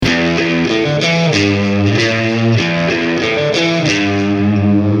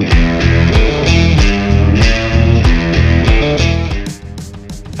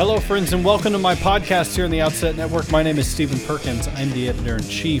friends, and welcome to my podcast here on the Outset Network. My name is Stephen Perkins. I'm the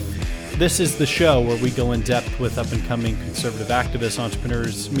editor-in-chief. This is the show where we go in depth with up-and-coming conservative activists,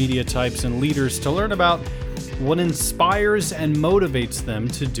 entrepreneurs, media types, and leaders to learn about what inspires and motivates them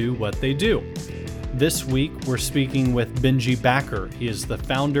to do what they do. This week, we're speaking with Benji Backer. He is the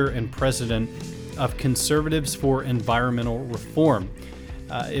founder and president of Conservatives for Environmental Reform.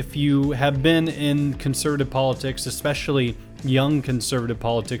 If you have been in conservative politics, especially young conservative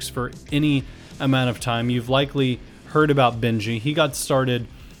politics, for any amount of time, you've likely heard about Benji. He got started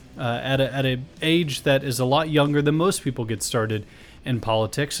at an age that is a lot younger than most people get started in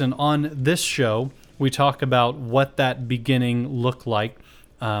politics. And on this show, we talk about what that beginning looked like,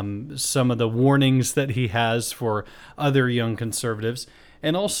 some of the warnings that he has for other young conservatives,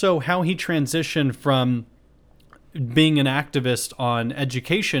 and also how he transitioned from being an activist on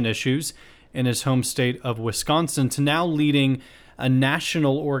education issues in his home state of Wisconsin to now leading a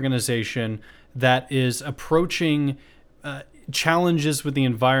national organization that is approaching challenges with the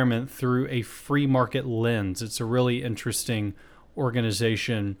environment through a free market lens. It's a really interesting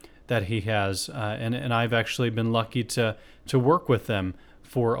organization that he has, and I've actually been lucky to work with them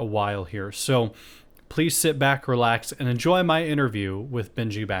for a while here. So please sit back, relax, and enjoy my interview with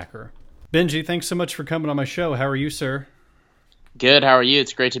Benji Backer. Benji, thanks so much for coming on my show. How are you, sir? Good. How are you?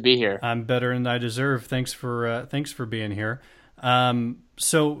 It's great to be here. I'm better than I deserve. Thanks for being here.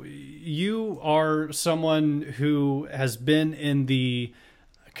 So you are someone who has been in the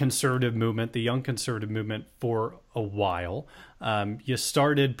conservative movement, the young conservative movement, for a while. You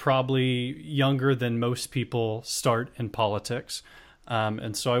started probably younger than most people start in politics.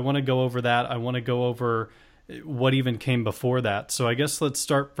 And so I want to go over that. I want to go over what even came before that. So I guess let's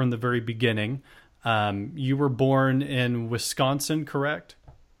start from the very beginning. You were born in Wisconsin, correct?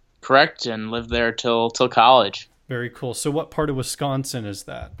 Correct, and lived there till college. Very cool. So what part of Wisconsin is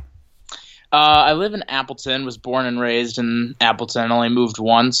that? I live in Appleton, was born and raised in Appleton, only moved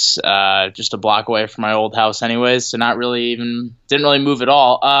once, just a block away from my old house anyways, so didn't really move at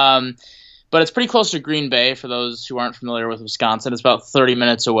all. But it's pretty close to Green Bay, for those who aren't familiar with Wisconsin. It's about 30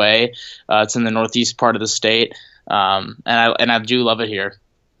 minutes away. It's in the northeast part of the state, and I do love it here.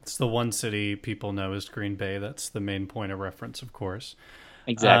 It's the one city people know is Green Bay. That's the main point of reference, of course.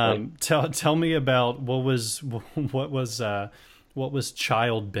 Exactly. Tell me about what was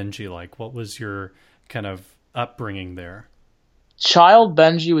child Benji like? What was your kind of upbringing there? Child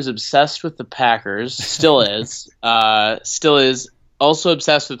Benji was obsessed with the Packers. Still is. Also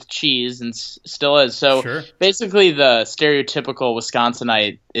obsessed with cheese, and still is. So sure. Basically the stereotypical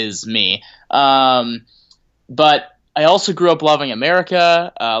Wisconsinite is me. But I also grew up loving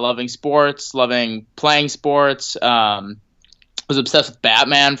America, loving sports, loving playing sports. Was obsessed with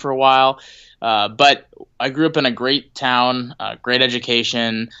Batman for a while. But I grew up in a great town, great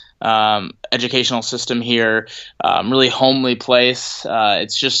educational system here, really homely place.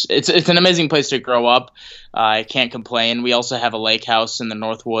 It's an amazing place to grow up. I can't complain. We also have a lake house in the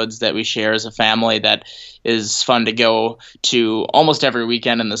North Woods that we share as a family that is fun to go to almost every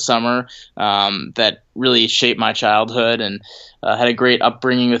weekend in the summer, that really shaped my childhood, and had a great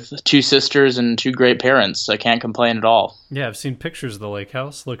upbringing with two sisters and two great parents. I can't complain at all. Yeah, I've seen pictures of the lake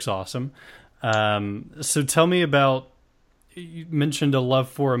house. Looks awesome. So tell me about, you mentioned a love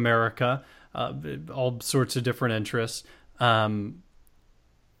for America, all sorts of different interests.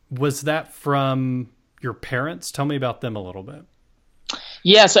 Was that from your parents? Tell me about them a little bit.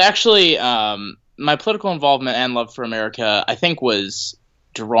 Yeah, so actually, my political involvement and love for America, I think, was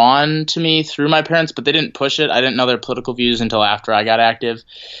drawn to me through my parents, but they didn't push it. I didn't know their political views until after I got active.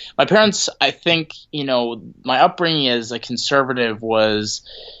 My parents, I think, my upbringing as a conservative was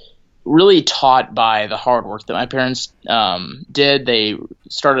really taught by the hard work that my parents did. They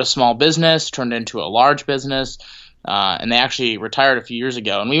started a small business, turned into a large business, and they actually retired a few years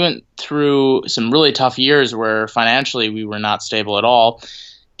ago. And we went through some really tough years where financially we were not stable at all.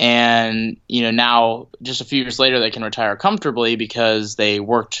 And, now just a few years later, they can retire comfortably because they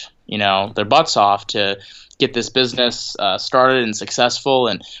worked, their butts off to get this business started and successful,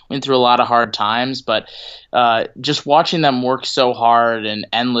 and went through a lot of hard times. But just watching them work so hard and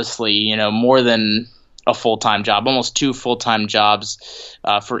endlessly, more than a full-time job, almost 2 full-time jobs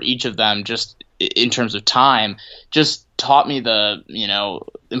for each of them, just in terms of time, just taught me the,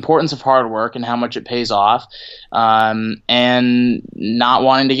 importance of hard work and how much it pays off, and not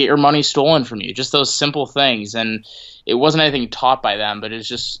wanting to get your money stolen from you, just those simple things. And it wasn't anything taught by them, but it's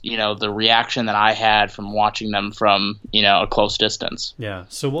just, the reaction that I had from watching them from, a close distance. Yeah.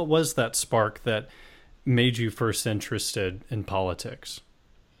 So what was that spark that made you first interested in politics?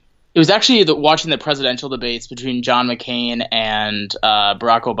 It was actually watching the presidential debates between John McCain and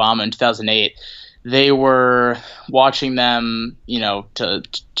Barack Obama in 2008. They were watching them,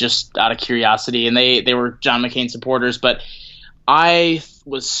 just out of curiosity, and they were John McCain supporters. But I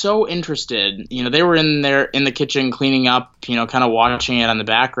was so interested. They were in the kitchen cleaning up, kind of watching it on the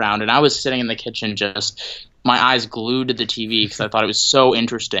background, and I was sitting in the kitchen just my eyes glued to the TV because I thought it was so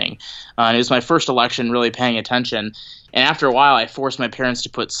interesting. And it was my first election really paying attention. And after a while, I forced my parents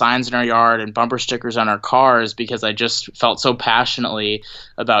to put signs in our yard and bumper stickers on our cars because I just felt so passionately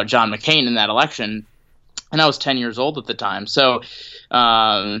about John McCain in that election. And I was 10 years old at the time. So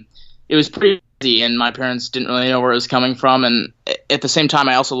it was pretty easy, and my parents didn't really know where it was coming from. And at the same time,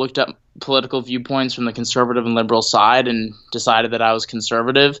 I also looked up political viewpoints from the conservative and liberal side and decided that I was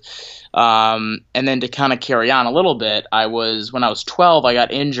conservative. And then to kind of carry on a little bit, when I was 12, I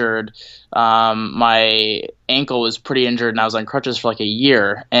got injured. My ankle was pretty injured, and I was on crutches for like a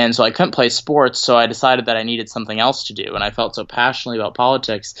year. And so I couldn't play sports, so I decided that I needed something else to do. And I felt so passionately about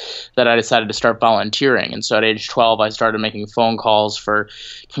politics that I decided to start volunteering. And so at age 12, I started making phone calls for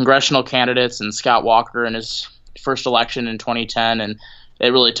congressional candidates and Scott Walker in his first election in 2010, and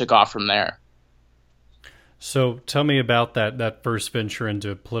it really took off from there. So tell me about that first venture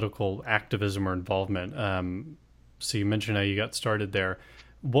into political activism or involvement. So you mentioned how you got started there.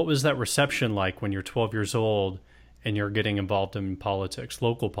 What was that reception like when you're 12 years old and you're getting involved in politics,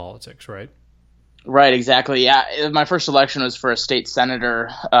 local politics, right? Right, exactly. Yeah, my first election was for a state senator,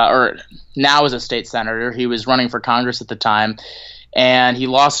 or now is a state senator. He was running for Congress at the time, and he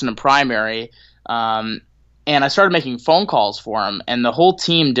lost in a primary. And I started making phone calls for him, and the whole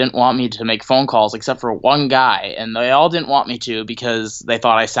team didn't want me to make phone calls except for one guy, and they all didn't want me to because they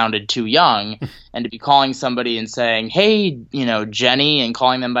thought I sounded too young. And to be calling somebody and saying, hey, Jenny, and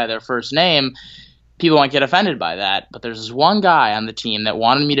calling them by their first name, people might get offended by that. But there's this one guy on the team that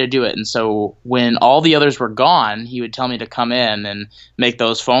wanted me to do it, and so when all the others were gone, he would tell me to come in and make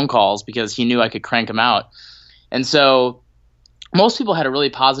those phone calls because he knew I could crank them out. And so most people had a really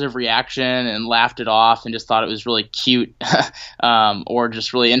positive reaction and laughed it off and just thought it was really cute or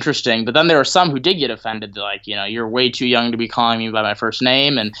just really interesting. But then there were some who did get offended. They're like, you're way too young to be calling me by my first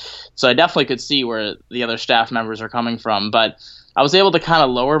name. And so I definitely could see where the other staff members are coming from. But I was able to kind of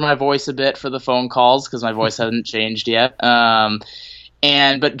lower my voice a bit for the phone calls because my voice hadn't changed yet.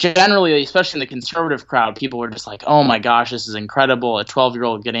 But generally, especially in the conservative crowd, people were just like, oh my gosh, this is incredible. A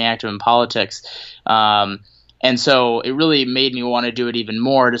 12-year-old getting active in politics. And so it really made me want to do it even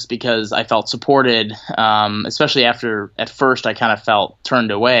more just because I felt supported, especially after at first I kind of felt turned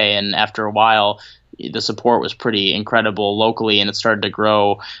away. And after a while, the support was pretty incredible locally, and it started to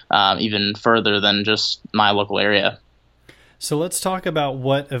grow even further than just my local area. So let's talk about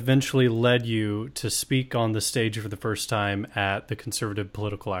what eventually led you to speak on the stage for the first time at the Conservative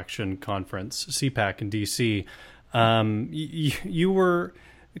Political Action Conference, CPAC in D.C. You were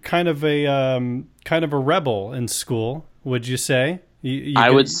kind of a rebel in school, would you say? I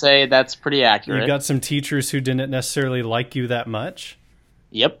would say that's pretty accurate. You got some teachers who didn't necessarily like you that much?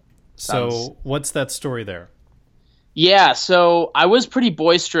 Yep. So what's that story there? Yeah, so I was pretty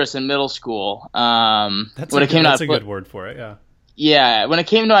boisterous in middle school. That's a good word for it, yeah. Yeah, when it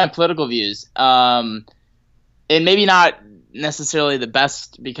came to my political views, and maybe not necessarily the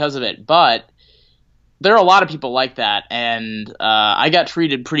best because of it, but there are a lot of people like that, and I got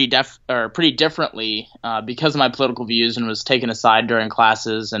treated pretty differently because of my political views, and was taken aside during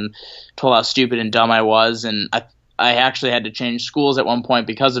classes and told how stupid and dumb I was, and I actually had to change schools at one point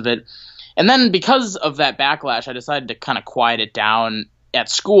because of it. And then because of that backlash, I decided to kind of quiet it down at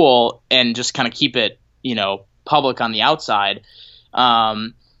school and just kind of keep it, public on the outside.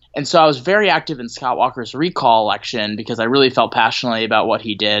 And so I was very active in Scott Walker's recall election because I really felt passionately about what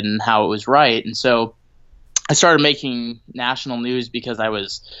he did and how it was right. And so I started making national news because I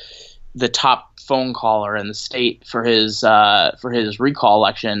was the top phone caller in the state for his recall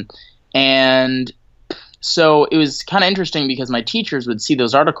election. And so it was kind of interesting because my teachers would see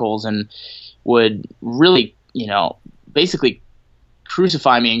those articles and would really, basically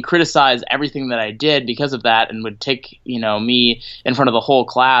crucify me and criticize everything that I did because of that, and would take, me in front of the whole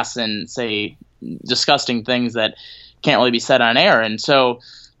class and say disgusting things that can't really be said on air. And so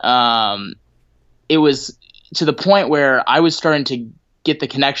it was to the point where I was starting to get the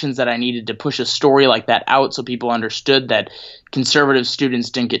connections that I needed to push a story like that out so people understood that conservative students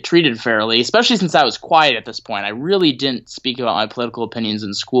didn't get treated fairly, especially since I was quiet at this point. I really didn't speak about my political opinions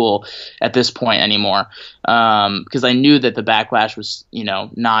in school at this point anymore because I knew that the backlash was,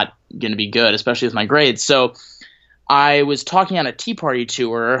 not going to be good, especially with my grades. So I was talking on a Tea Party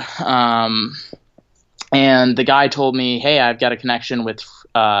tour and the guy told me, hey, I've got a connection with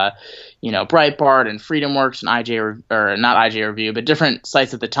Breitbart and FreedomWorks and or not IJ Review, but different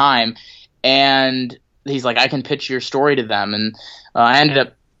sites at the time. And he's like, I can pitch your story to them. And I ended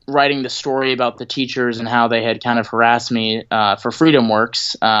up writing the story about the teachers and how they had kind of harassed me for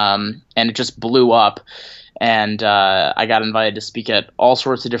FreedomWorks, and it just blew up. And I got invited to speak at all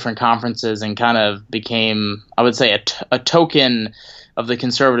sorts of different conferences and kind of became, I would say, a token of the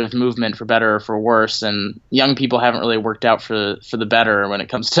conservative movement, for better or for worse. And young people haven't really worked out for the better when it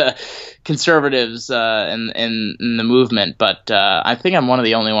comes to conservatives in the movement. But I think I'm one of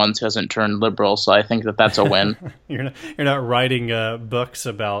the only ones who hasn't turned liberal, so I think that's a win. You're not writing books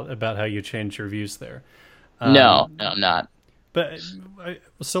about how you change your views there. No, I'm not. But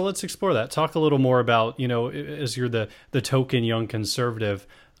so let's explore that. Talk a little more about, as you're the token young conservative,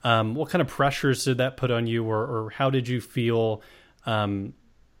 what kind of pressures did that put on you, or how did you feel? I'm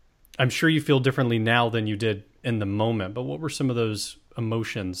sure you feel differently now than you did in the moment, but what were some of those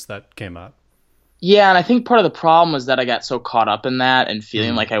emotions that came up? Yeah, and I think part of the problem was that I got so caught up in that and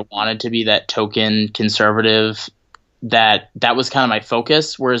feeling like I wanted to be that token conservative, that was kind of my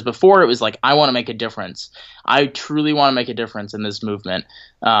focus. Whereas before it was like, I want to make a difference. I truly want to make a difference in this movement,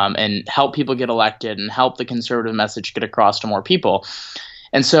 and help people get elected and help the conservative message get across to more people.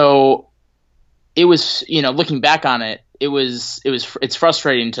 And so it was, looking back on it, it's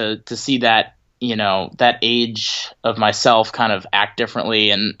frustrating to see that, that age of myself kind of act differently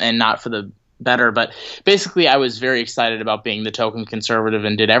and not for the better. But basically I was very excited about being the token conservative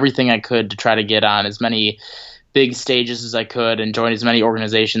and did everything I could to try to get on as many big stages as I could and join as many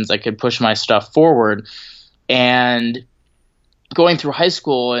organizations I could, push my stuff forward. And going through high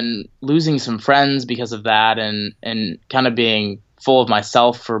school and losing some friends because of that, and kind of being full of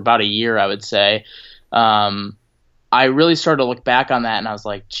myself for about a year, I would say, I really started to look back on that, and I was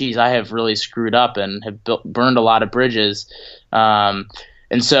like, geez, I have really screwed up and have burned a lot of bridges.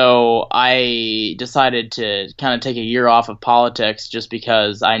 And so I decided to kind of take a year off of politics just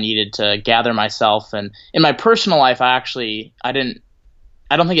because I needed to gather myself. And in my personal life, I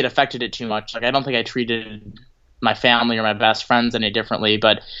don't think it affected it too much. Like, I don't think I treated my family or my best friends any differently,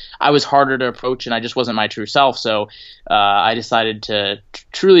 but I was harder to approach and I just wasn't my true self. So I decided to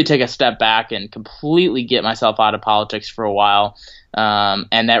truly take a step back and completely get myself out of politics for a while.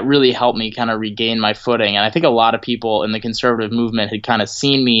 And that really helped me kind of regain my footing. And I think a lot of people in the conservative movement had kind of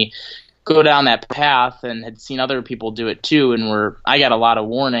seen me go down that path and had seen other people do it too. And I got a lot of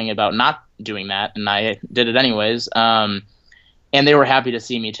warning about not doing that, and I did it anyways. And they were happy to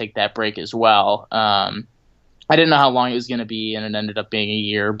see me take that break as well. I didn't know how long it was going to be, and it ended up being a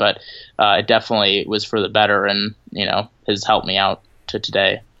year, but it definitely was for the better, and has helped me out to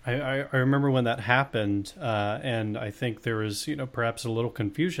today. I remember when that happened, and I think there was perhaps a little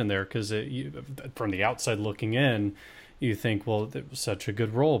confusion there, because from the outside looking in, you think, well, it was such a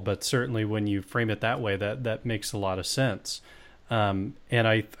good role, but certainly when you frame it that way, that makes a lot of sense. And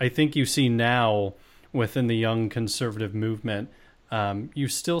I think you see now within the young conservative movement, you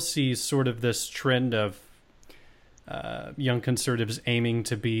still see sort of this trend of young conservatives aiming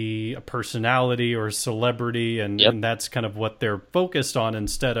to be a personality or a celebrity, and that's kind of what they're focused on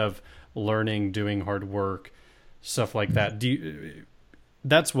instead of learning, doing hard work, stuff like that.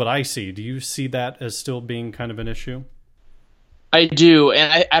 That's what I see. Do you see that as still being kind of an issue? I do,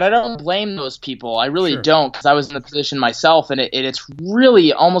 and I don't blame those people. I really don't, because I was in the position myself, and it's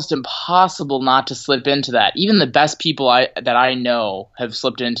really almost impossible not to slip into that. Even the best people that I know have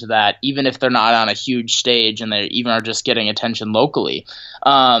slipped into that, even if they're not on a huge stage and they even are just getting attention locally.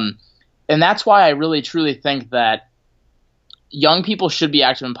 And that's why I really truly think that young people should be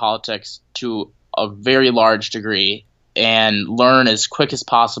active in politics to a very large degree and learn as quick as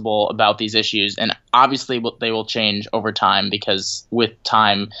possible about these issues. And obviously they will change over time, because with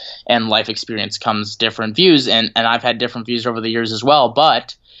time and life experience comes different views. And I've had different views over the years as well.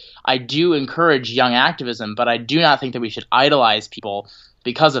 But I do encourage young activism, but I do not think that we should idolize people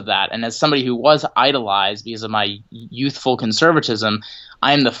because of that. And as somebody who was idolized because of my youthful conservatism,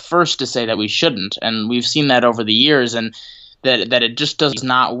 I am the first to say that we shouldn't. And we've seen that over the years, and that it just does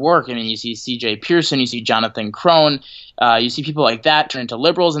not work. I mean, you see C.J. Pearson, you see Jonathan Crone, you see people like that turn into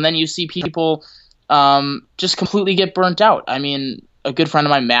liberals, and then you see people just completely get burnt out. I mean, a good friend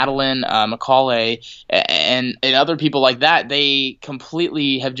of mine, Madeline McCauley, and other people like that, they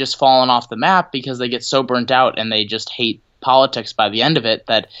completely have just fallen off the map because they get so burnt out and they just hate politics by the end of it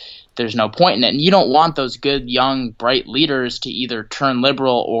that there's no point in it. And you don't want those good, young, bright leaders to either turn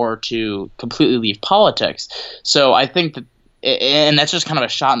liberal or to completely leave politics. So I think that and that's just kind of a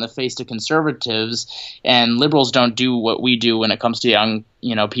shot in the face to conservatives, and liberals don't do what we do when it comes to young,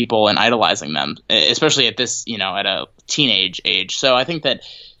 people and idolizing them, especially at this, at a teenage age. So I think that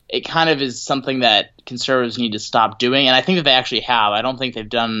it kind of is something that conservatives need to stop doing, and I think that they actually have. I don't think they've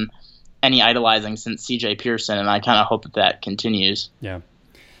done any idolizing since C.J. Pearson, and I kind of hope that continues. Yeah.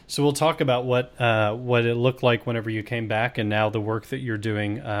 So we'll talk about what it looked like whenever you came back, and now the work that you're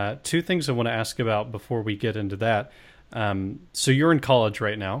doing. Two things I want to ask about before we get into that. So you're in college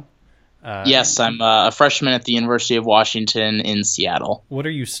right now. Yes, I'm a freshman at the University of Washington in Seattle. What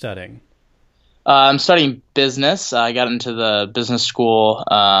are you studying? I'm studying business. I got into the business school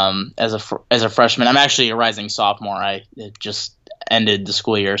as a freshman. I'm actually a rising sophomore. I just ended the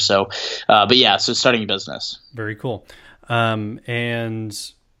school year, so studying business. Very cool. And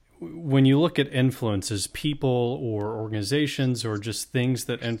when you look at influences, people or organizations or just things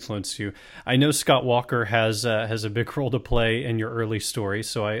that influence you, I know Scott Walker has a big role to play in your early story,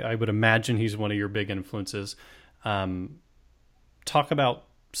 so I would imagine he's one of your big influences. Talk about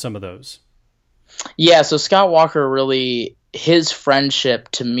some of those. Yeah, so Scott Walker, really, his friendship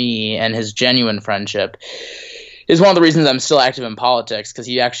to me and his genuine friendship is one of the reasons I'm still active in politics, because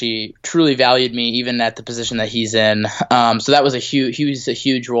he actually truly valued me even at the position that he's in. So that was he was a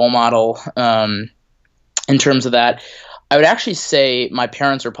huge role model in terms of that. I would actually say my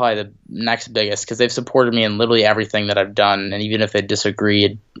parents are probably the next biggest, because they've supported me in literally everything that I've done, and even if they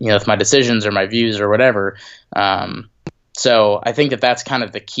disagreed, with my decisions or my views or whatever. So I think that that's kind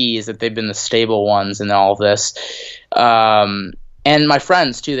of the key, is that they've been the stable ones in all of this. And my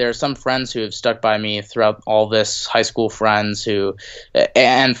friends too. There are some friends who have stuck by me throughout all this, high school friends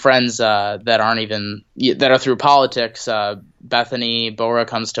and friends that aren't even, that are through politics. Bethany Bora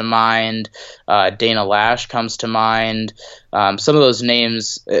comes to mind. Dana Lash comes to mind. Some of those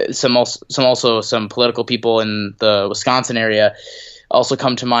names, some political people in the Wisconsin area also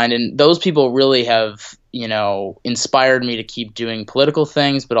come to mind. And those people really have, inspired me to keep doing political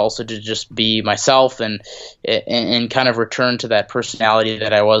things, but also to just be myself and kind of return to that personality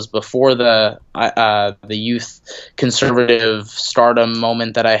that I was before the youth conservative stardom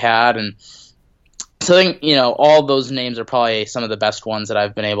moment that I had. And so I think, all those names are probably some of the best ones that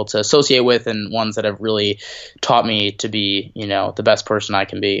I've been able to associate with, and ones that have really taught me to be, the best person I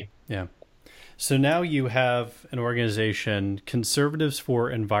can be. Yeah. So now you have an organization, Conservatives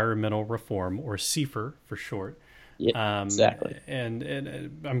for Environmental Reform, or CFER for short. Yeah, exactly.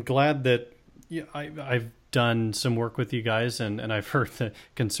 And I'm glad that I've done some work with you guys, and I've heard that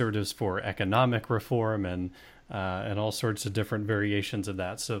Conservatives for Economic Reform and all sorts of different variations of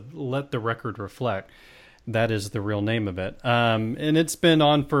that. So let the record reflect that is the real name of it. And it's been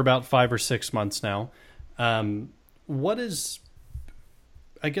on for about 5 or 6 months now.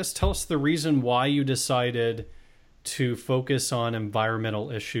 Tell us the reason why you decided to focus on environmental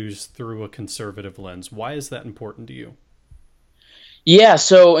issues through a conservative lens. Why is that important to you? Yeah,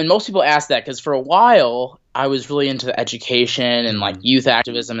 and most people ask that because for a while I was really into education and like youth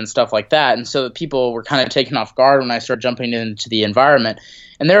activism and stuff like that. And so people were kind of taken off guard when I started jumping into the environment.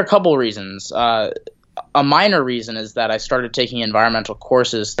 And there are a couple of reasons. A minor reason is that I started taking environmental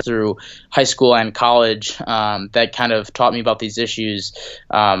courses through high school and college that kind of taught me about these issues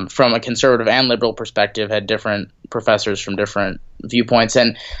from a conservative and liberal perspective, had different professors from different viewpoints.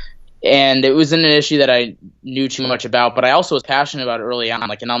 And it wasn't an issue that I knew too much about, but I also was passionate about it early on.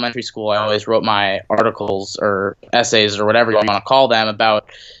 Like in elementary school, I always wrote my articles or essays or whatever you want to call them about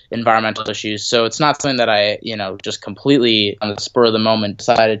environmental issues. So it's not something that I, just completely on the spur of the moment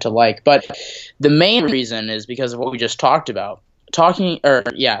decided to like. But the main reason is because of what we just talked about.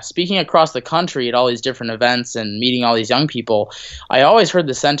 Speaking across the country at all these different events and meeting all these young people, I always heard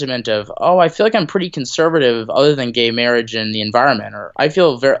the sentiment of, I feel like I'm pretty conservative other than gay marriage and the environment, or I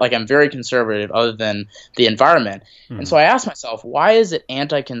feel like I'm very conservative other than the environment. Mm-hmm. And so I asked myself, why is it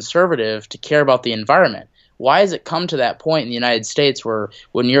anti-conservative to care about the environment? Why has it come to that point in the United States where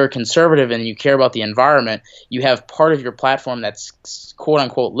when you're a conservative and you care about the environment, you have part of your platform that's quote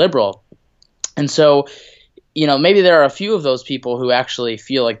unquote liberal? And so, maybe there are a few of those people who actually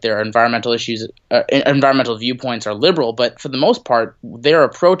feel like their environmental viewpoints are liberal, but for the most part, their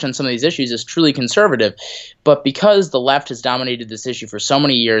approach on some of these issues is truly conservative. But because the left has dominated this issue for so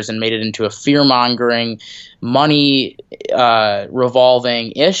many years and made it into a fear-mongering, money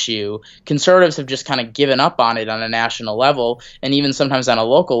revolving issue, conservatives have just kind of given up on it on a national level and even sometimes on a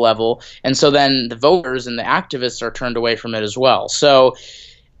local level. And so then the voters and the activists are turned away from it as well. So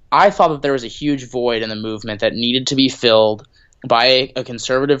I thought that there was a huge void in the movement that needed to be filled by a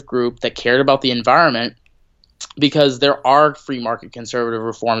conservative group that cared about the environment, because there are free market conservative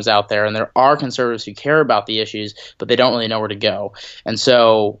reforms out there, and there are conservatives who care about the issues, but they don't really know where to go. And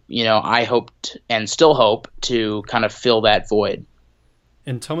so, I hoped and still hope to kind of fill that void.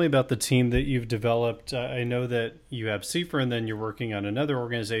 And tell me about the team that you've developed. I know that you have CFR, and then you're working on another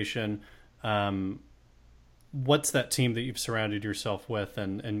organization. What's that team that you've surrounded yourself with,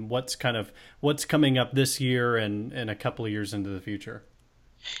 and what's coming up this year and a couple of years into the future?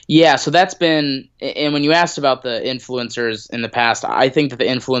 Yeah, so that's been, and when you asked about the influencers in the past, I think that the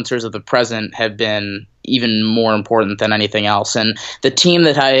influencers of the present have been even more important than anything else. And the team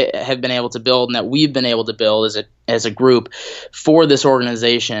that I have been able to build and that we've been able to build as a group for this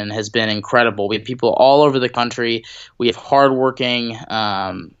organization has been incredible. We have people all over the country. We have hardworking,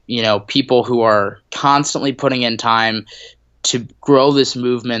 people who are constantly putting in time to grow this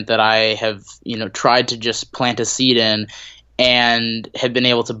movement that I have, tried to just plant a seed in, and have been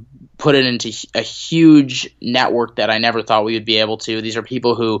able to put it into a huge network that I never thought we would be able to. These are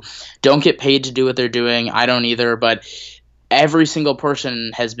people who don't get paid to do what they're doing. I don't either, but every single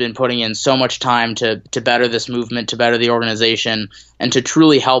person has been putting in so much time to better this movement, to better the organization, and to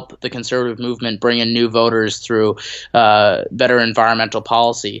truly help the conservative movement bring in new voters through better environmental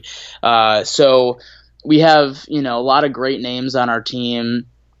policy. So we have, a lot of great names on our team.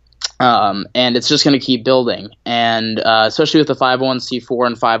 And it's just going to keep building. And especially with the 501c4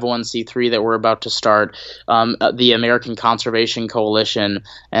 and 501c3 that we're about to start, the American Conservation Coalition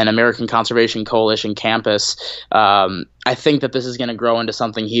and American Conservation Coalition Campus, I think that this is going to grow into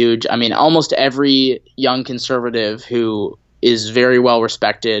something huge. I mean, almost every young conservative who is very well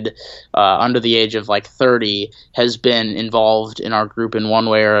respected under the age of 30 has been involved in our group in one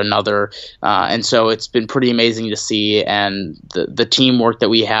way or another. And so it's been pretty amazing to see, and the teamwork that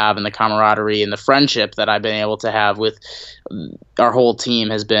we have and the camaraderie and the friendship that I've been able to have with our whole team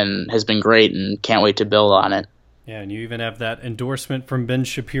has been great, and can't wait to build on it. Yeah, and you even have that endorsement from Ben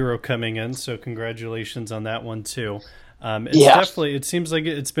Shapiro coming in, so congratulations on that one too. Definitely, it seems like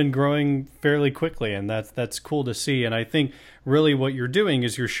it's been growing fairly quickly, and that's cool to see. And I think really what you're doing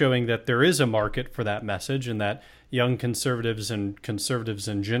is you're showing that there is a market for that message, and that young conservatives and conservatives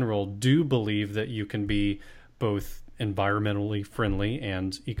in general do believe that you can be both environmentally friendly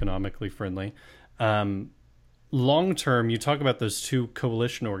and economically friendly. Long term, you talk about those two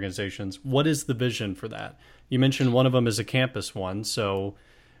coalition organizations. What is the vision for that? You mentioned one of them is a campus one, so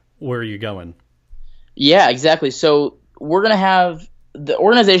where are you going? Yeah, exactly. So we're going to have, the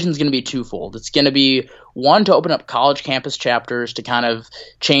organization is going to be twofold. It's going to be, one, to open up college campus chapters to kind of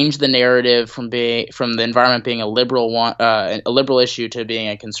change the narrative from the environment being a liberal one, a liberal issue, to being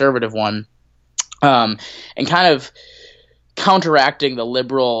a conservative one, and kind of counteracting the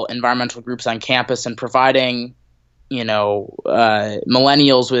liberal environmental groups on campus and providing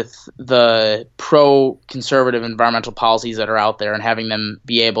millennials with the pro-conservative environmental policies that are out there, and having them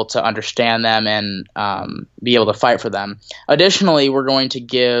be able to understand them and be able to fight for them. Additionally, we're going to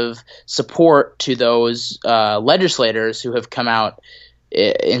give support to those legislators who have come out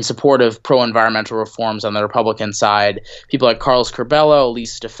in support of pro-environmental reforms on the Republican side. People like Carlos Curbelo,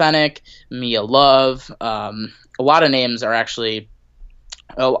 Elise Stefanik, Mia Love. A lot of names are actually –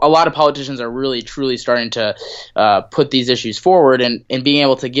 a lot of politicians are really, truly starting to put these issues forward, and being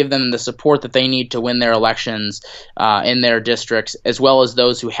able to give them the support that they need to win their elections in their districts, as well as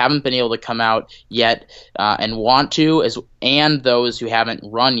those who haven't been able to come out yet and want to, and those who haven't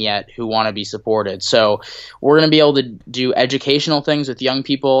run yet who want to be supported. So we're going to be able to do educational things with young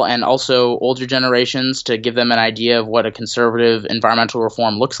people and also older generations to give them an idea of what a conservative environmental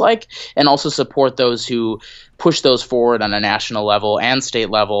reform looks like, and also support those who push those forward on a national level and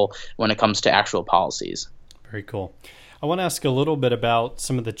state level when it comes to actual policies. Very cool. I want to ask a little bit about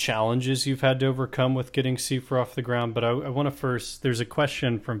some of the challenges you've had to overcome with getting CFR off the ground, but I want to first, there's a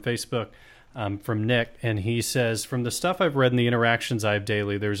question from Facebook from Nick, and he says, from the stuff I've read and the interactions I have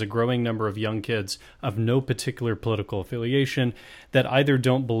daily, there's a growing number of young kids of no particular political affiliation that either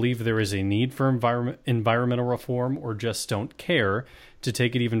don't believe there is a need for environmental reform or just don't care. To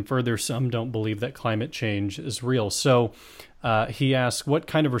take it even further, some don't believe that climate change is real. So he asks, what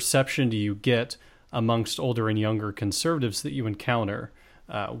kind of reception do you get amongst older and younger conservatives that you encounter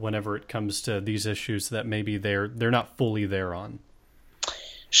whenever it comes to these issues that maybe they're not fully there on?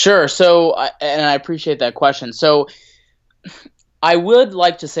 Sure. So, and I appreciate that question. So I would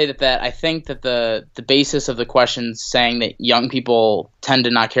like to say that I think that the basis of the question saying that young people tend to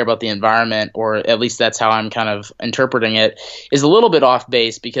not care about the environment, or at least that's how I'm kind of interpreting it, is a little bit off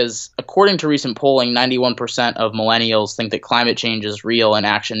base, because according to recent polling, 91% of millennials think that climate change is real and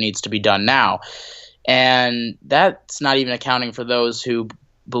action needs to be done now. And that's not even accounting for those who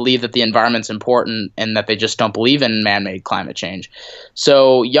believe that the environment's important and that they just don't believe in man-made climate change.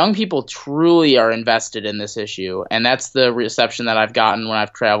 So young people truly are invested in this issue, and that's the reception that I've gotten when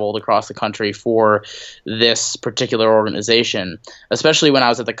I've traveled across the country for this particular organization, especially when I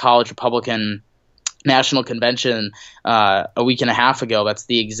was at the College Republican National Convention a week and a half ago. That's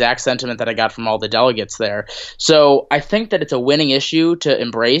the exact sentiment that I got from all the delegates there. So I think that it's a winning issue to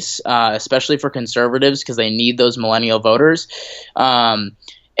embrace, especially for conservatives, because they need those millennial voters.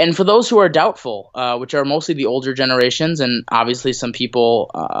 And for those who are doubtful, which are mostly the older generations and obviously some people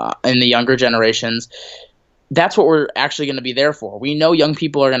in the younger generations, that's what we're actually going to be there for. We know young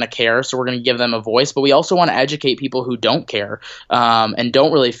people are going to care, so we're going to give them a voice, but we also want to educate people who don't care and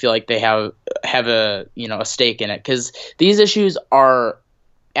don't really feel like they have a stake in it, because these issues are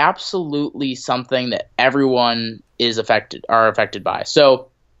absolutely something that everyone are affected by. So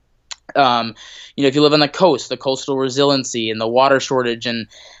if you live on the coast, the coastal resiliency and the water shortage and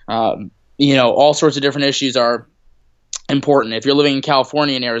all sorts of different issues are important. If you're living in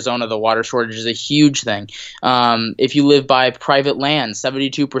California and Arizona, the water shortage is a huge thing. If you live by private land,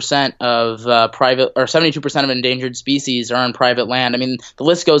 72% of endangered species are on private land. I mean, the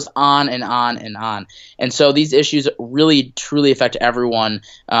list goes on and on and on. And so these issues really, truly affect everyone.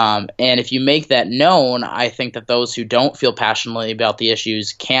 And if you make that known, I think that those who don't feel passionately about the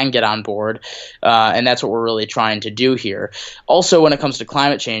issues can get on board. And that's what we're really trying to do here. Also, when it comes to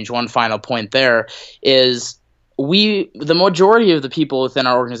climate change, one final point there is the majority of the people within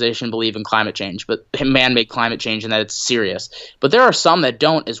our organization believe in climate change, but man-made climate change, and that it's serious. But there are some that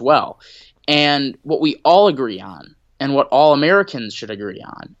don't as well. And what we all agree on, and what all Americans should agree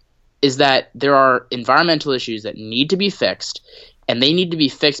on, is that there are environmental issues that need to be fixed, and they need to be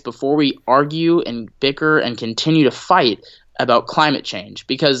fixed before we argue and bicker and continue to fight about climate change,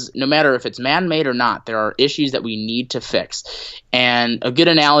 because no matter if it's man-made or not, there are issues that we need to fix. And a good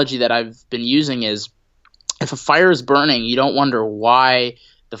analogy that I've been using is, if a fire is burning, you don't wonder why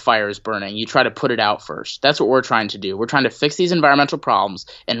the fire is burning. You try to put it out first. That's what we're trying to do. We're trying to fix these environmental problems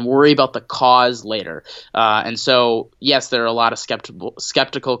and worry about the cause later. And so, yes, there are a lot of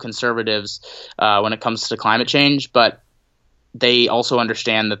skeptical conservatives when it comes to climate change, but they also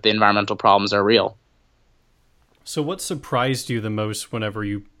understand that the environmental problems are real. So what surprised you the most whenever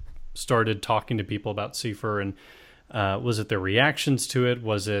you started talking to people about CFIR? And was it their reactions to it?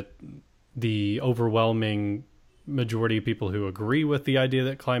 Was it the overwhelming majority of people who agree with the idea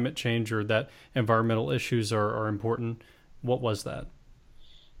that climate change or that environmental issues are important? What was that?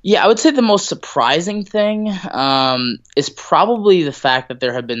 Yeah, I would say the most surprising thing is probably the fact that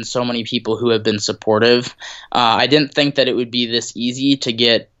there have been so many people who have been supportive. I didn't think that it would be this easy to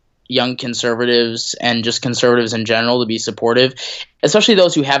get young conservatives and just conservatives in general to be supportive, especially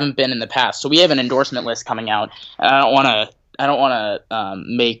those who haven't been in the past. So we have an endorsement list coming out. I don't want to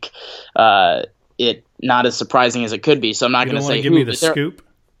make it not as surprising as it could be, so I'm not going to say who. Give me the scoop?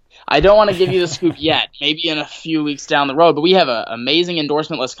 I don't want to give you the scoop yet, maybe in a few weeks down the road, but we have an amazing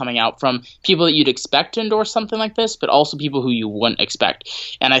endorsement list coming out from people that you'd expect to endorse something like this, but also people who you wouldn't expect.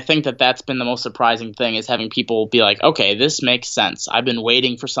 And I think that that's been the most surprising thing, is having people be like, okay, this makes sense. I've been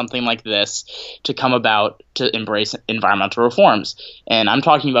waiting for something like this to come about to embrace environmental reforms. And I'm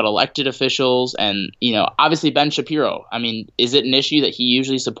talking about elected officials and, obviously Ben Shapiro. I mean, is it an issue that he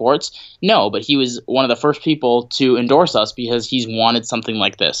usually supports? No, but he was one of the first people to endorse us because he's wanted something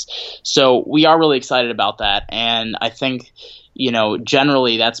like this. So we are really excited about that. And I think,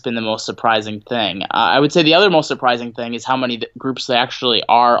 generally that's been the most surprising thing. I would say the other most surprising thing is how many groups there actually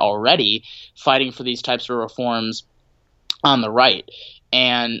are already fighting for these types of reforms on the right.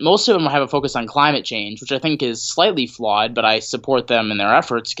 And most of them have a focus on climate change, which I think is slightly flawed, but I support them in their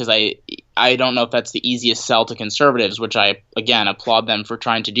efforts because I don't know if that's the easiest sell to conservatives, which I, again, applaud them for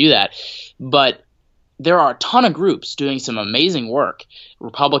trying to do that. But there are a ton of groups doing some amazing work.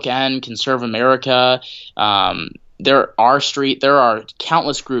 Republican, Conserve America, there are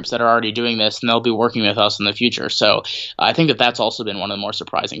countless groups that are already doing this, and they'll be working with us in the future. So I think that that's also been one of the more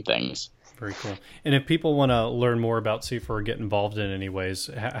surprising things. Very cool. And if people want to learn more about CFIR or get involved in any ways,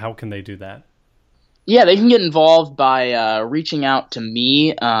 how can they do that? Yeah, they can get involved by reaching out to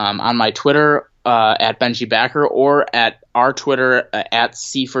me on my Twitter at Benji Backer, or at our Twitter at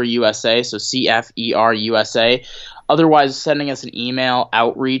CFIR USA, so CFER USA. Otherwise, sending us an email,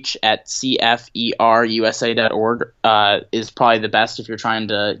 outreach at cferusa.org is probably the best if you're trying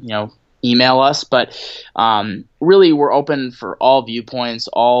to, email us. But really, we're open for all viewpoints,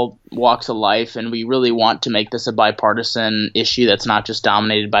 all walks of life, and we really want to make this a bipartisan issue that's not just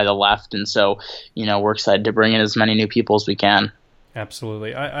dominated by the left. And so, we're excited to bring in as many new people as we can.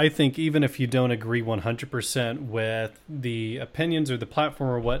 Absolutely. I think even if you don't agree 100% with the opinions or the platform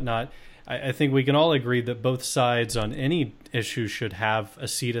or whatnot, I think we can all agree that both sides on any issue should have a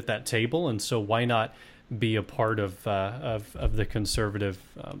seat at that table. And so why not be a part of the conservative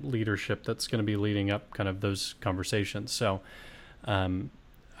leadership that's going to be leading up kind of those conversations. So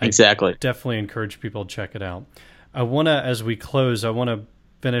Exactly. I definitely encourage people to check it out. I want to, as we close, I want to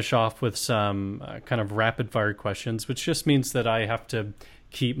finish off with some kind of rapid fire questions, which just means that I have to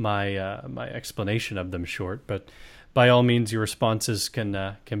keep my my explanation of them short. But by all means, your responses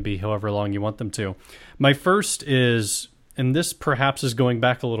can be however long you want them to. My first is, and this perhaps is going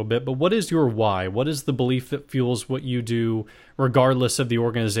back a little bit, but what is your why? What is the belief that fuels what you do, regardless of the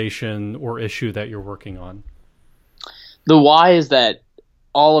organization or issue that you're working on? The why is that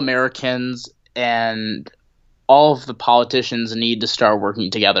all Americans and all of the politicians need to start working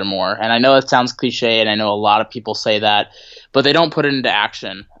together more. And I know it sounds cliche, and I know a lot of people say that, but they don't put it into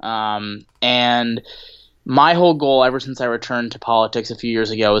action. And my whole goal ever since I returned to politics a few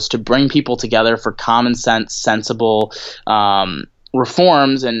years ago is to bring people together for common sense, sensible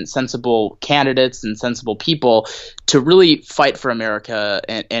reforms and sensible candidates and sensible people to really fight for America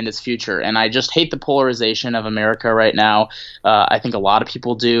and its future. And I just hate the polarization of America right now. I think a lot of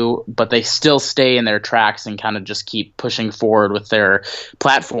people do, but they still stay in their tracks and kind of just keep pushing forward with their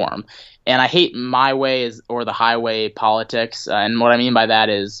platform. And I hate my way or the highway politics. And what I mean by that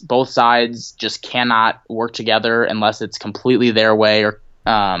is both sides just cannot work together unless it's completely their way or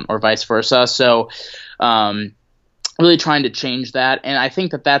vice versa. So, really trying to change that. And I think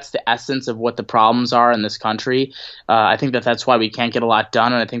that that's the essence of what the problems are in this country. I think that that's why we can't get a lot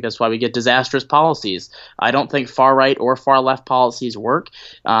done. And I think that's why we get disastrous policies. I don't think far right or far left policies work.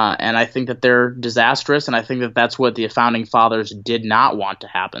 And I think that they're disastrous. And I think that that's what the founding fathers did not want to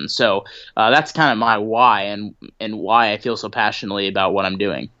happen. So that's kind of my why and why I feel so passionately about what I'm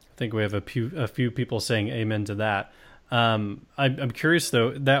doing. I think we have a few people saying amen to that. I'm curious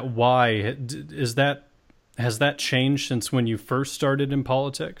though, that why has that changed since when you first started in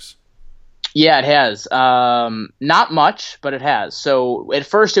politics? Yeah, it has. Not much, but it has. So at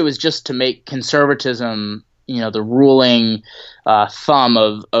first it was just to make conservatism, the ruling thumb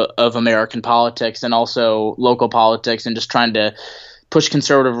of American politics and also local politics, and just trying to push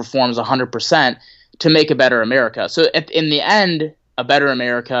conservative reforms 100% to make a better America. So in the end, a better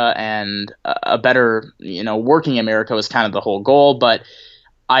America and a better, working America was kind of the whole goal. But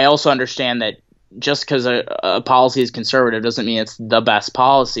I also understand that just because a policy is conservative doesn't mean it's the best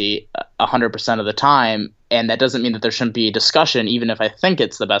policy 100% of the time. And that doesn't mean that there shouldn't be discussion, even if I think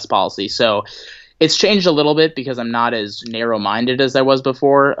it's the best policy. So it's changed a little bit because I'm not as narrow-minded as I was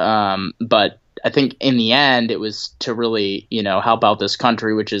before. But I think in the end, it was to really, help out this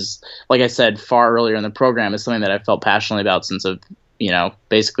country, which is, like I said far earlier in the program, is something that I felt passionately about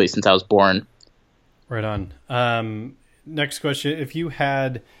basically since I was born. Right on. Next question. If you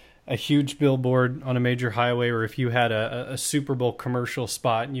had a huge billboard on a major highway, or if you had a Super Bowl commercial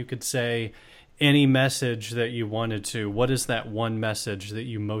spot and you could say any message that you wanted to, what is that one message that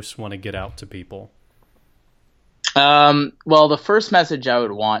you most want to get out to people? Well, the first message I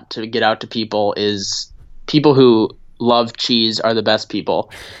would want to get out to people is people who love cheese are the best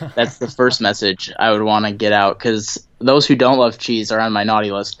people. That's the first message I would want to get out, because those who don't love cheese are on my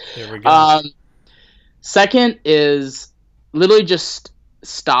naughty list. There we go. Second is literally just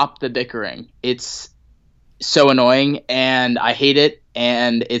stop the bickering. It's so annoying and I hate it,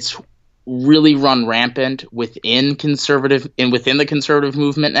 and it's really run rampant within the conservative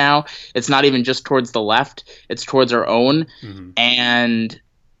movement now. It's not even just towards the left, it's towards our own. Mm-hmm. And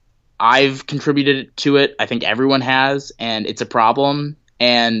I've contributed to it. I think everyone has, and it's a problem.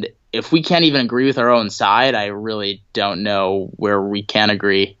 And if we can't even agree with our own side, I really don't know where we can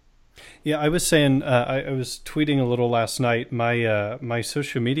agree. Yeah, I was saying, I was tweeting a little last night. My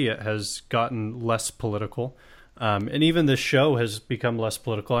social media has gotten less political, and even this show has become less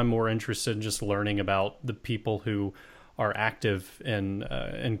political. I'm more interested in just learning about the people who are active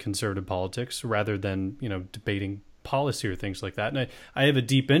in conservative politics rather than debating policy or things like that. And I have a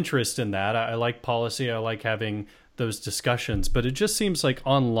deep interest in that. I like policy. I like having those discussions, but it just seems like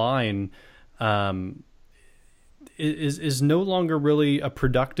online is no longer really a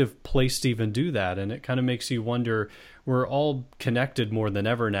productive place to even do that. And it kind of makes you wonder, we're all connected more than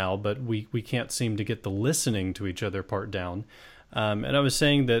ever now, but we can't seem to get the listening to each other part down. And I was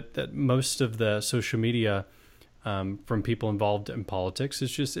saying that most of the social media from people involved in politics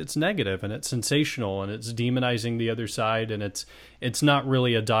it's negative and it's sensational and it's demonizing the other side, and it's not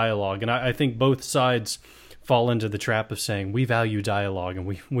really a dialogue. And I think both sides fall into the trap of saying we value dialogue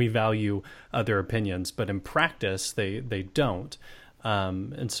and we value other opinions, but in practice they don't.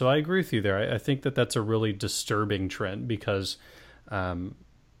 And so I agree with you there. I think that that's a really disturbing trend because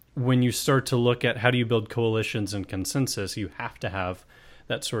when you start to look at how do you build coalitions and consensus, you have to have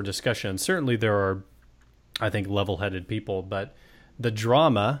that sort of discussion. Certainly there are, I think, level-headed people, but the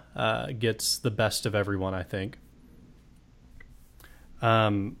drama gets the best of everyone, I think.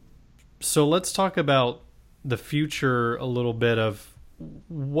 So let's talk about the future a little bit of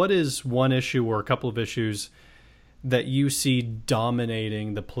what is one issue or a couple of issues that you see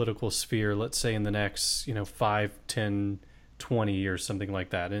dominating the political sphere, let's say in the next, 5, 10, 20 years, something like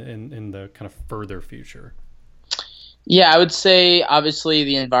that, in the kind of further future? Yeah, I would say obviously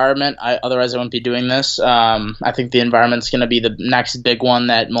the environment. Otherwise, I wouldn't be doing this. I think the environment's going to be the next big one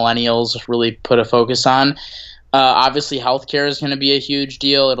that millennials really put a focus on. Obviously, healthcare is going to be a huge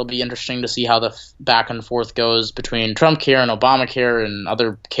deal. It'll be interesting to see how the back and forth goes between Trump care and Obamacare and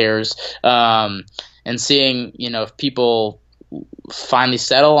other cares, and seeing if people finally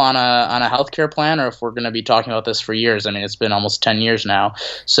settle on a healthcare plan, or if we're going to be talking about this for years. I mean, it's been almost 10 years now,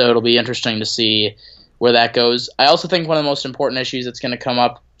 so it'll be interesting to see where that goes. I also think one of the most important issues that's going to come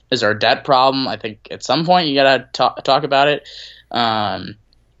up is our debt problem. I think at some point you got to talk about it.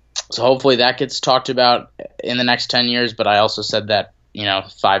 So hopefully that gets talked about in the next 10 years. But I also said that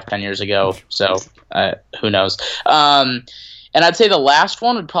 5-10 years ago. So who knows? And I'd say the last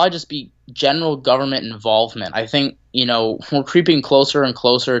one would probably just be general government involvement. I think we're creeping closer and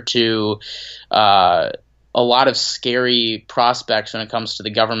closer to a lot of scary prospects when it comes to the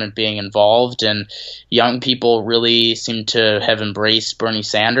government being involved, and young people really seem to have embraced Bernie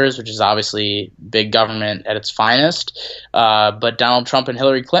Sanders, which is obviously big government at its finest. But Donald Trump and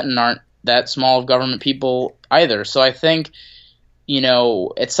Hillary Clinton aren't that small of government people either. So I think,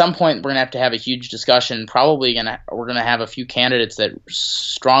 at some point we're going to have a huge discussion. Probably we're going to have a few candidates that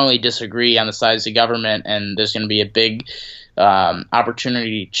strongly disagree on the size of government, and there's going to be a big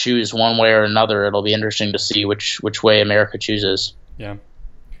opportunity to choose one way or another. It'll be interesting to see which way America chooses. Yeah.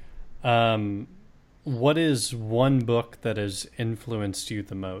 What is one book that has influenced you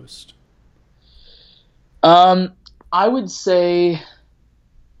the most? I would say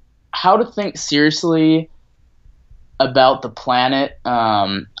How to Think Seriously About the Planet.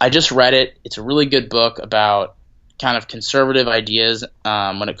 I just read it. It's a really good book about kind of conservative ideas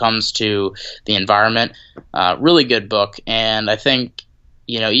when it comes to the environment. Really good book, and I think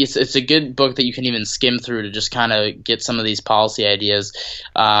it's a good book that you can even skim through to just kind of get some of these policy ideas.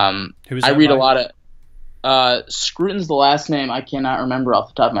 I read a lot of Scruton's the last name. I cannot remember off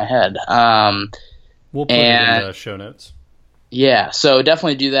the top of my head. We'll put it in the show notes. Yeah, so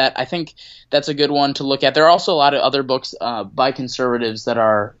definitely do that. I think that's a good one to look at. There are also a lot of other books by conservatives that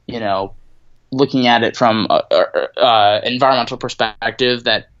are looking at it from environmental perspective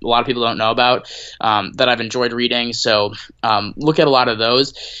that a lot of people don't know about, that I've enjoyed reading. So look at a lot of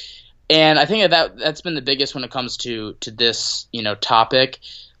those. And I think that's been the biggest when it comes to this topic.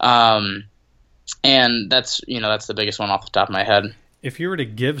 And that's the biggest one off the top of my head. If you were to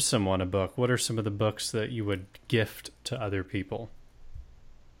give someone a book, what are some of the books that you would gift to other people?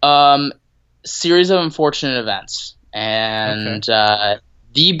 Series of Unfortunate Events. And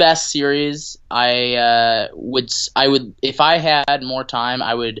the best series, I would if I had more time,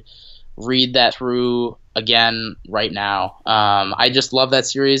 I would read that through again right now. I just love that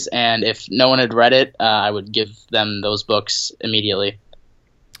series, and if no one had read it, I would give them those books immediately.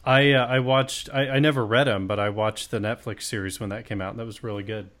 I watched. I never read them, but I watched the Netflix series when that came out, and that was really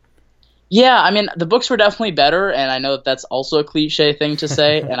good. Yeah, I mean, the books were definitely better, and I know that's also a cliche thing to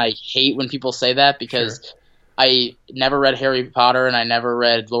say, and I hate when people say that because. Sure. I never read Harry Potter, and I never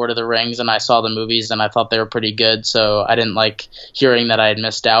read Lord of the Rings, and I saw the movies, and I thought they were pretty good, so I didn't like hearing that I had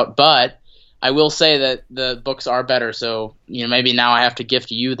missed out. But I will say that the books are better, so maybe now I have to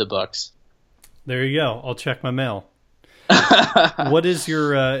gift you the books. There you go. I'll check my mail. What is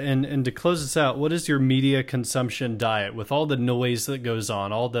your and to close this out, what is your media consumption diet with all the noise that goes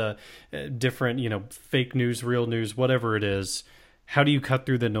on, all the different fake news, real news, whatever it is? How do you cut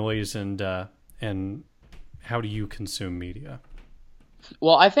through the noise and how do you consume media?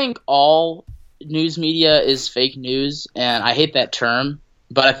 Well, I think all news media is fake news, and I hate that term,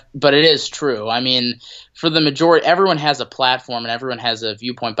 but it is true. I mean, for the majority, everyone has a platform and everyone has a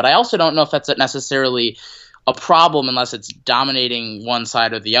viewpoint, but I also don't know if that's necessarily a problem unless it's dominating one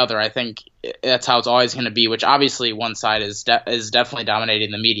side or the other. I think that's how it's always going to be, which obviously one side is definitely dominating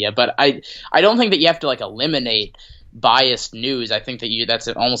the media, but I don't think that you have to eliminate biased news. I think that's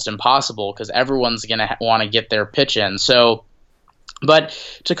almost impossible because everyone's going to want to get their pitch in. So, but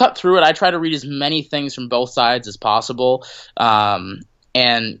to cut through it, I try to read as many things from both sides as possible.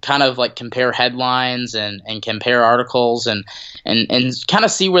 and kind of like compare headlines and compare articles and kind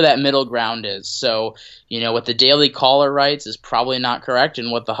of see where that middle ground is. So, what the Daily Caller writes is probably not correct,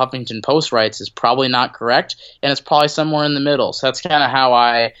 and what the Huffington Post writes is probably not correct, and it's probably somewhere in the middle. So that's kind of how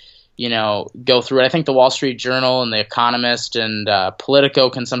I go through it. I think the Wall Street Journal and the Economist and Politico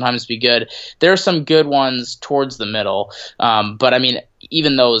can sometimes be good. There are some good ones towards the middle, but I mean,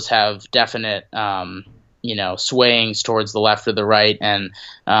 even those have definite swayings towards the left or the right. And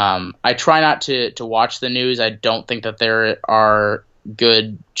I try not to watch the news. I don't think that there are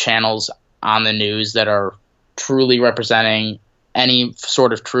good channels on the news that are truly representing any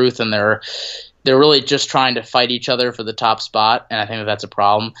sort of truth, and they're really just trying to fight each other for the top spot, and I think that's a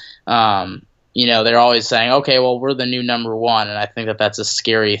problem. They're always saying, okay, well, we're the new number one, and I think that that's a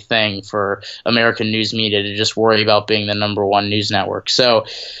scary thing for American news media to just worry about being the number one news network. So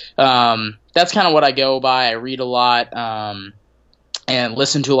that's kind of what I go by. I read a lot and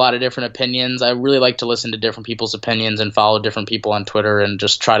listen to a lot of different opinions. I really like to listen to different people's opinions and follow different people on Twitter and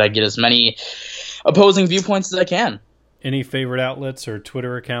just try to get as many opposing viewpoints as I can. Any favorite outlets or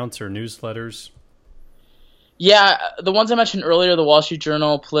Twitter accounts or newsletters? Yeah, the ones I mentioned earlier, the Wall Street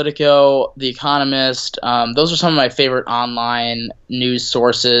Journal, Politico, The Economist, those are some of my favorite online news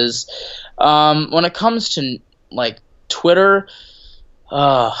sources. When it comes to like Twitter,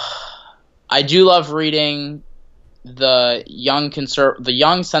 I do love reading the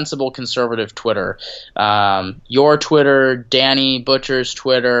young sensible conservative Twitter. Your Twitter, Danny Butcher's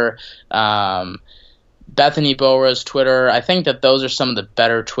Twitter, Bethany Bora's Twitter. I think that those are some of the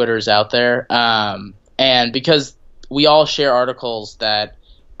better Twitters out there. And because we all share articles that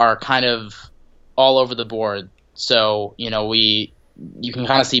are kind of all over the board. So, you can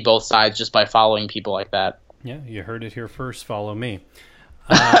kind of see both sides just by following people like that. Yeah, you heard it here first. Follow me.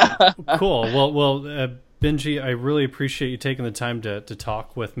 Cool. Well, Benji, I really appreciate you taking the time to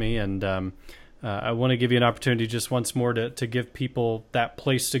talk with me. And I want to give you an opportunity just once more to give people that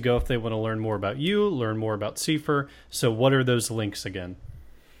place to go if they want to learn more about you, learn more about CIFER. So what are those links again?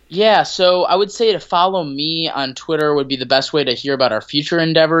 Yeah, so I would say to follow me on Twitter would be the best way to hear about our future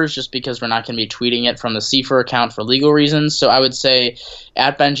endeavors, just because we're not going to be tweeting it from the CIFER account for legal reasons. So I would say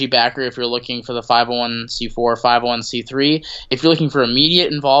at Benji Backer if you're looking for the 501c4, 501c3. If you're looking for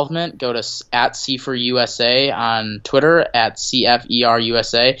immediate involvement, go to at CIFER USA on Twitter, at CFER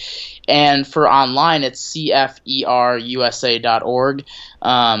USA. And for online, it's cferusa.org.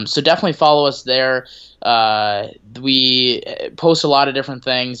 So definitely follow us there. We post a lot of different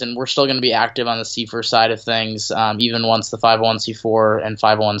things, and we're still going to be active on the CIFER side of things, even once the 501c4 and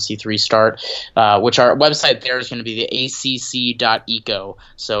 501c3 start, which our website there is going to be the acc.eco.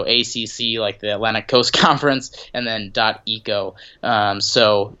 So ACC, like the Atlantic Coast Conference, and then .eco.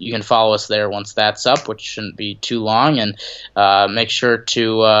 So you can follow us there once that's up, which shouldn't be too long, and make sure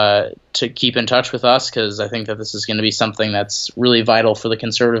to keep in touch with us, because I think that this is going to be something that's really vital for the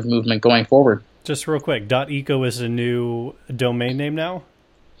conservative movement going forward. Just real quick, .eco is a new domain name now?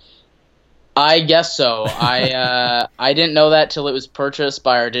 I guess so. I didn't know that till it was purchased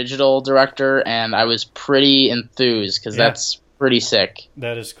by our digital director, and I was pretty enthused because that's pretty sick.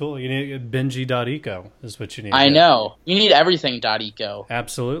 That is cool. You need Benji.eco is what you need. I know. You need everything .eco.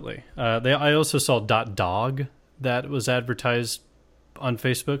 Absolutely. I also saw .dog that was advertised on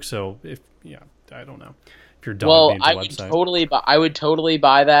Facebook, so I don't know. I would totally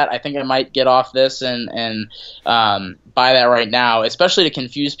buy that. I think I might get off this and buy that right now, especially to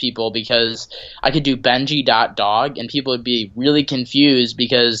confuse people, because I could do Benji.dog and people would be really confused,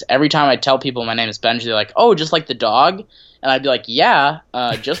 because every time I tell people my name is Benji, they're like, oh, just like the dog? And I'd be like, yeah,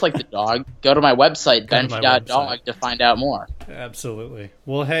 just like the dog. Go to my website, Benji.dog, to find out more. Absolutely.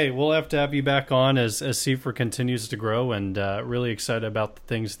 Well, hey, we'll have to have you back on as CIFER continues to grow, and really excited about the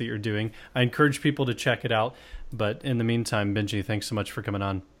things that you're doing. I encourage people to check it out. But in the meantime, Benji, thanks so much for coming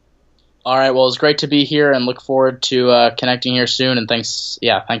on. All right. Well, it's great to be here, and look forward to connecting here soon. And thanks.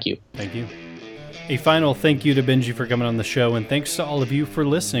 Yeah, thank you. Thank you. A final thank you to Benji for coming on the show, and thanks to all of you for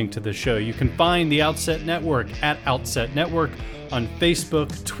listening to the show. You can find the Outset Network at Outset Network on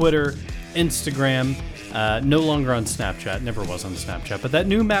Facebook, Twitter, Instagram, no longer on Snapchat, never was on Snapchat, but that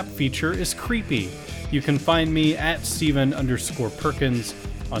new map feature is creepy. You can find me at Steven_Perkins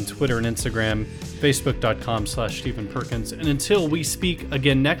on Twitter and Instagram, Facebook.com/Stephen Perkins. And until we speak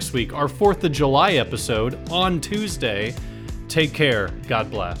again next week, our 4th of July episode on Tuesday, take care. God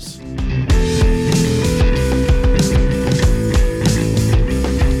bless.